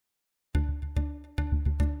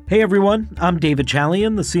Hey everyone, I'm David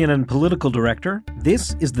Chalian, the CNN political director.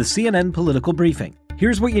 This is the CNN Political Briefing.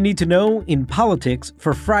 Here's what you need to know in politics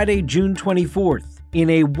for Friday, June 24th. In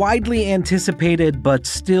a widely anticipated but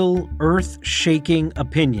still earth-shaking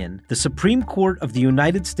opinion, the Supreme Court of the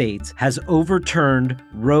United States has overturned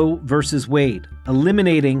Roe v. Wade,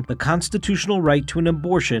 eliminating the constitutional right to an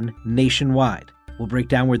abortion nationwide. We'll break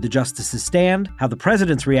down where the justices stand, how the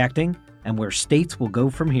president's reacting, and where states will go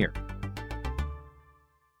from here.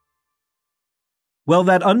 Well,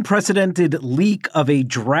 that unprecedented leak of a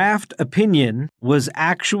draft opinion was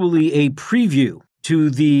actually a preview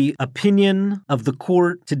to the opinion of the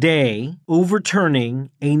court today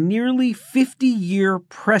overturning a nearly 50-year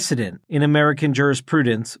precedent in American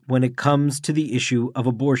jurisprudence when it comes to the issue of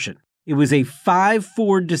abortion. It was a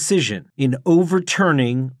 5-4 decision in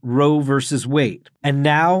overturning Roe v. Wade. And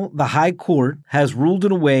now the High Court has ruled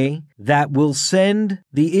in a way that will send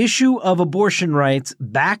the issue of abortion rights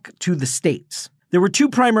back to the states. There were two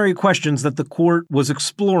primary questions that the court was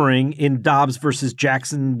exploring in Dobbs versus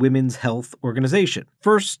Jackson Women's Health Organization.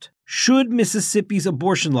 First, should Mississippi's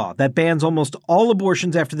abortion law that bans almost all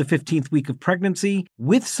abortions after the 15th week of pregnancy,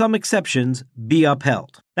 with some exceptions, be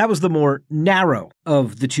upheld? That was the more narrow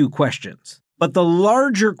of the two questions. But the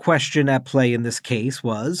larger question at play in this case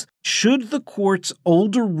was, should the court's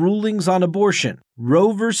older rulings on abortion,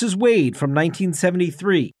 Roe v. Wade from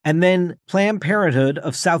 1973, and then Planned Parenthood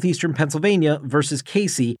of Southeastern Pennsylvania versus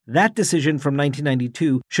Casey, that decision from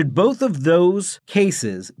 1992, should both of those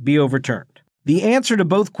cases be overturned? The answer to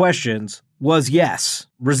both questions was yes,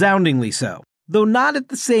 resoundingly so, though not at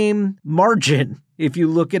the same margin if you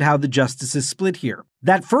look at how the justices split here.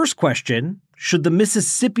 That first question, should the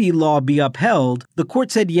Mississippi law be upheld, the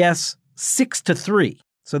court said yes 6-3.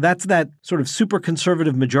 So that's that sort of super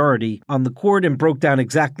conservative majority on the court and broke down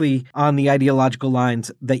exactly on the ideological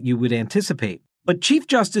lines that you would anticipate. But Chief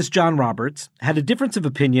Justice John Roberts had a difference of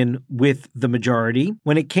opinion with the majority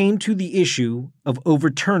when it came to the issue of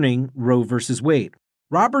overturning Roe v. Wade.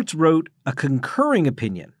 Roberts wrote a concurring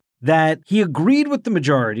opinion that he agreed with the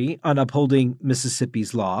majority on upholding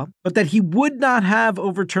Mississippi's law, but that he would not have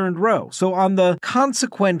overturned Roe. So on the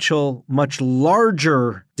consequential, much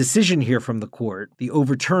larger decision here from the court, the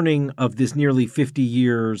overturning of this nearly 50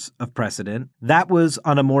 years of precedent, that was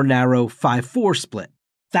on a more narrow 5-4 split.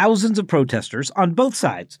 Thousands of protesters on both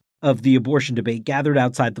sides of the abortion debate gathered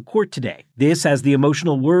outside the court today. This, as the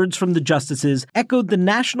emotional words from the justices echoed the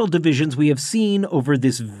national divisions we have seen over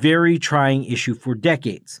this very trying issue for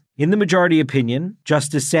decades. In the majority opinion,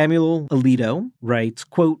 Justice Samuel Alito writes,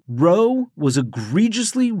 quote, Roe was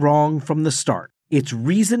egregiously wrong from the start. Its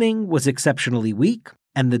reasoning was exceptionally weak,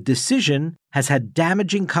 and the decision has had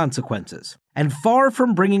damaging consequences. And far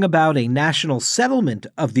from bringing about a national settlement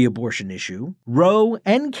of the abortion issue, Roe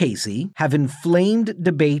and Casey have inflamed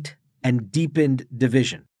debate and deepened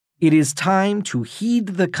division. It is time to heed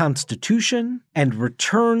the Constitution and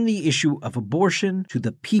return the issue of abortion to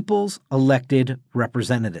the people's elected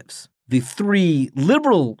representatives. The three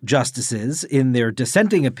liberal justices in their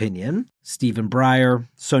dissenting opinion, Stephen Breyer,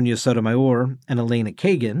 Sonia Sotomayor, and Elena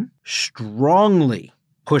Kagan, strongly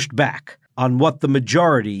pushed back on what the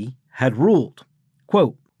majority had ruled.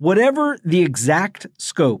 Quote, whatever the exact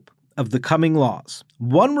scope of the coming laws,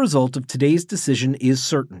 one result of today's decision is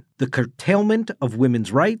certain: the curtailment of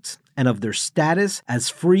women's rights and of their status as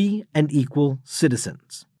free and equal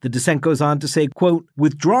citizens. The dissent goes on to say, quote,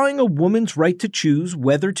 withdrawing a woman's right to choose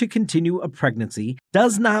whether to continue a pregnancy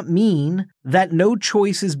does not mean that no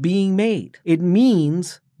choice is being made. It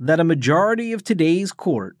means that a majority of today's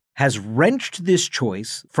court has wrenched this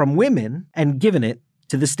choice from women and given it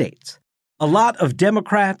to the states. A lot of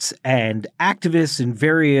Democrats and activists in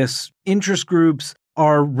various interest groups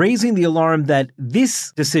are raising the alarm that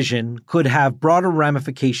this decision could have broader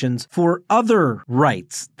ramifications for other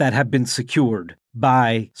rights that have been secured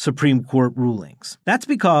by Supreme Court rulings. That's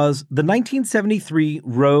because the 1973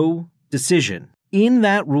 Roe decision, in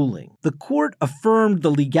that ruling, the court affirmed the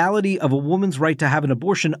legality of a woman's right to have an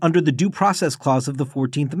abortion under the Due Process Clause of the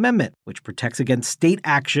 14th Amendment, which protects against state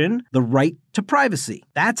action, the right to privacy.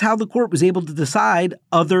 That's how the court was able to decide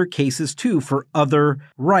other cases, too, for other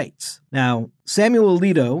rights. Now, Samuel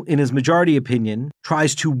Alito, in his majority opinion,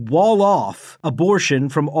 tries to wall off abortion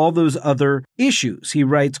from all those other issues. He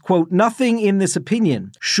writes, quote, nothing in this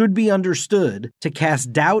opinion should be understood to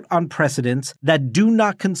cast doubt on precedents that do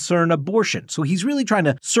not concern abortion. So he's really trying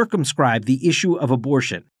to circumscribe the issue of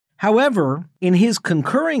abortion. However, in his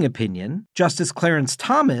concurring opinion, Justice Clarence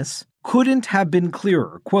Thomas couldn't have been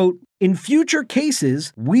clearer. Quote, in future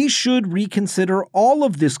cases, we should reconsider all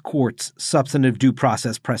of this court's substantive due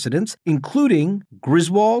process precedents, including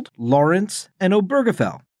Griswold, Lawrence, and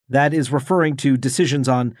Obergefell. That is referring to decisions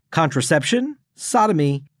on contraception,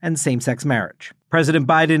 sodomy, and same-sex marriage. President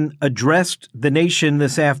Biden addressed the nation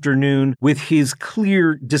this afternoon with his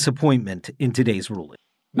clear disappointment in today's ruling.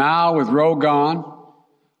 Now, with Roe gone,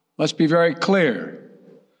 let's be very clear.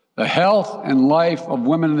 The health and life of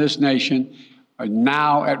women in this nation are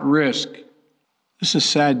now at risk. This is a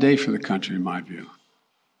sad day for the country, in my view.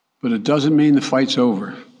 But it doesn't mean the fight's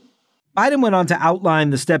over. Biden went on to outline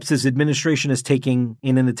the steps his administration is taking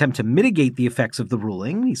in an attempt to mitigate the effects of the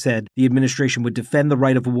ruling. He said the administration would defend the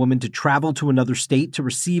right of a woman to travel to another state to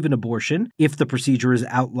receive an abortion if the procedure is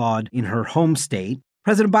outlawed in her home state.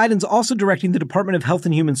 President Biden's also directing the Department of Health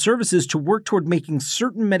and Human Services to work toward making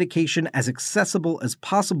certain medication as accessible as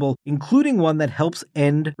possible, including one that helps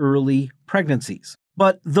end early pregnancies.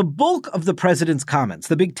 But the bulk of the president's comments,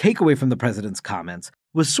 the big takeaway from the president's comments,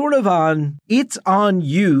 was sort of on, it's on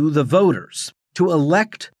you, the voters, to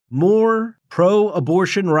elect more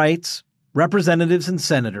pro-abortion rights representatives and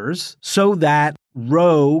senators so that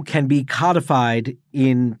Roe can be codified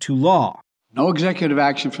into law. No executive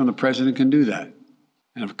action from the president can do that.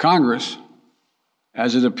 And if Congress,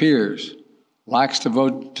 as it appears, lacks the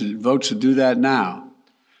votes to do that now,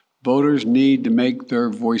 voters need to make their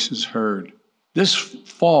voices heard. This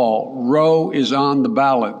fall, Roe is on the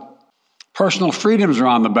ballot. Personal freedoms are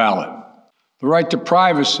on the ballot. The right to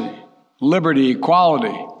privacy, liberty,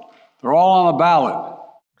 equality, they're all on the ballot.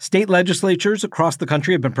 State legislatures across the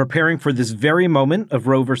country have been preparing for this very moment of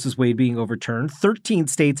Roe versus Wade being overturned. 13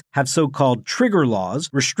 states have so-called trigger laws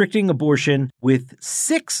restricting abortion, with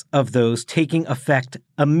 6 of those taking effect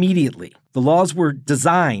immediately. The laws were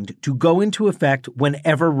designed to go into effect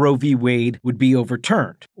whenever Roe v. Wade would be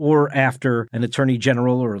overturned, or after an attorney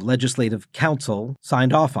general or legislative council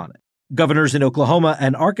signed off on it. Governors in Oklahoma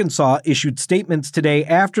and Arkansas issued statements today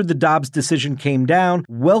after the Dobbs decision came down,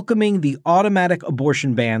 welcoming the automatic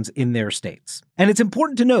abortion bans in their states. And it's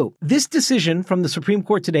important to note, this decision from the Supreme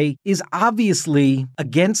Court today is obviously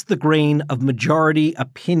against the grain of majority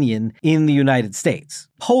opinion in the United States.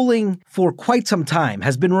 Polling for quite some time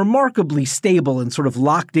has been remarkably stable and sort of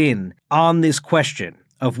locked in on this question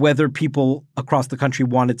of whether people across the country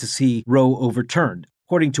wanted to see Roe overturned.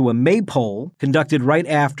 According to a May poll conducted right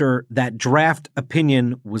after that draft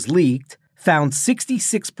opinion was leaked, found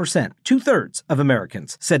 66%, 2/3 of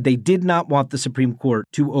Americans, said they did not want the Supreme Court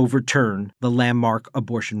to overturn the landmark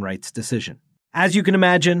abortion rights decision. As you can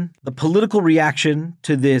imagine, the political reaction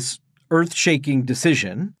to this earth-shaking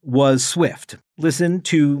decision was swift. Listen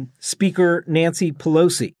to Speaker Nancy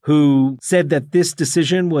Pelosi, who said that this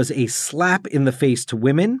decision was a slap in the face to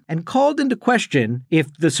women and called into question if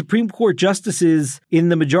the Supreme Court justices in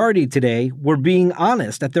the majority today were being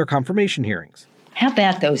honest at their confirmation hearings. How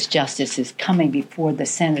about those justices coming before the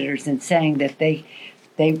senators and saying that they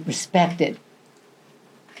respected,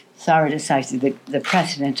 sorry to say, the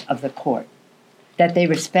precedent of the court, that they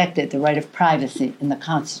respected the right of privacy in the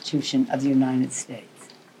Constitution of the United States?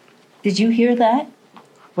 Did you hear that?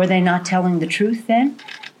 Were they not telling the truth then?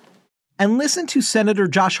 And listen to Senator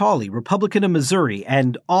Josh Hawley, Republican of Missouri,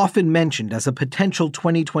 and often mentioned as a potential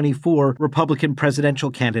 2024 Republican presidential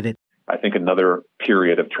candidate. I think another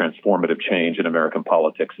period of transformative change in American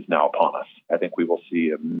politics is now upon us. I think we will see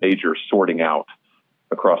a major sorting out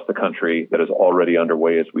across the country that is already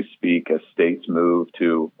underway as we speak, as states move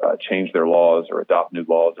to change their laws or adopt new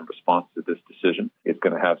laws in response to this decision. It's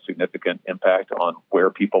going to have significant impact on where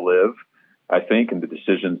people live, I think, and the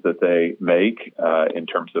decisions that they make in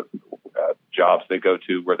terms of jobs they go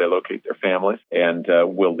to, where they locate their families, and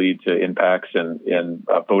will lead to impacts in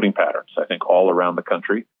voting patterns, I think, all around the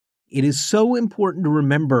country. It is so important to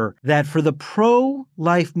remember that for the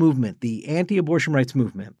pro-life movement, the anti-abortion rights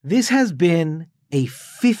movement, this has been a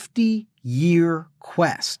 50-year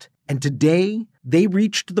quest, and today they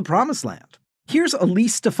reached the promised land. Here's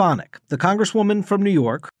Elise Stefanik, the congresswoman from New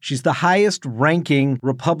York. She's the highest-ranking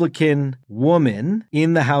Republican woman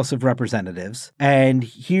in the House of Representatives, and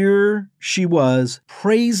here she was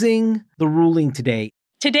praising the ruling today.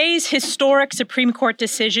 Today's historic Supreme Court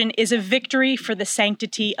decision is a victory for the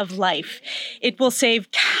sanctity of life. It will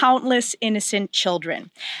save countless innocent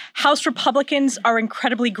children. House Republicans are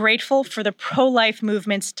incredibly grateful for the pro-life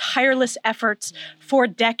movement's tireless efforts for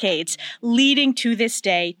decades, leading to this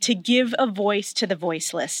day to give a voice to the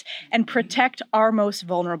voiceless and protect our most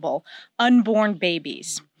vulnerable, unborn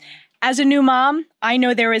babies. As a new mom, I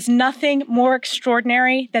know there is nothing more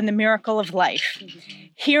extraordinary than the miracle of life.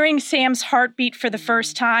 Hearing Sam's heartbeat for the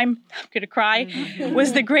first time, I'm going to cry,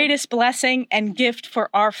 was the greatest blessing and gift for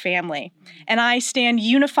our family. And I stand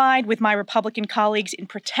unified with my Republican colleagues in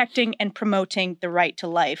protecting and promoting the right to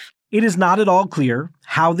life. It is not at all clear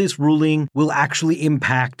how this ruling will actually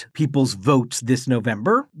impact people's votes this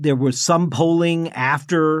November. There was some polling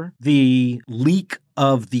after the leak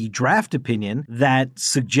of the draft opinion that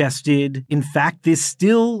suggested, in fact, this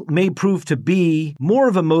still may prove to be more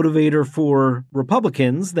of a motivator for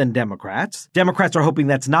Republicans than Democrats. Democrats are hoping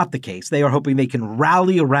that's not the case. They are hoping they can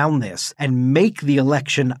rally around this and make the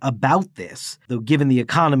election about this. Though given the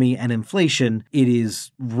economy and inflation, it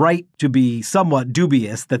is right to be somewhat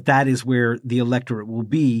dubious that that is where the electorate will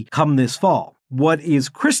be come this fall. What is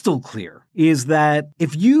crystal clear is that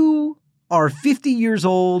if you are 50 years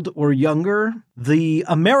old or younger, the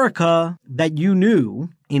America that you knew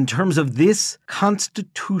in terms of this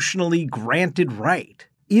constitutionally granted right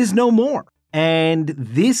is no more. And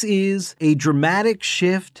this is a dramatic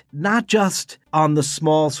shift, not just on the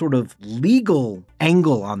small sort of legal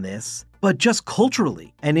angle on this, but just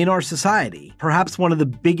culturally and in our society. Perhaps one of the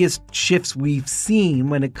biggest shifts we've seen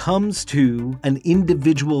when it comes to an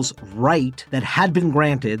individual's right that had been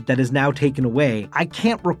granted that is now taken away. I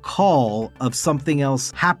can't recall of something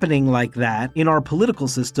else happening like that in our political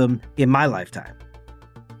system in my lifetime.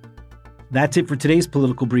 That's it for today's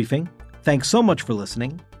political briefing. Thanks so much for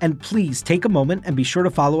listening. And please take a moment and be sure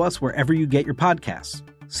to follow us wherever you get your podcasts.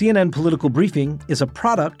 CNN Political Briefing is a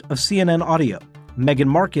product of CNN Audio. Megan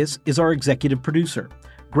Marcus is our executive producer.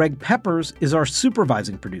 Greg Peppers is our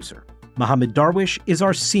supervising producer. Mohammed Darwish is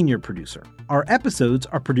our senior producer. Our episodes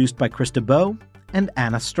are produced by Krista Bowe and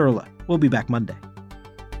Anna Sterla. We'll be back Monday.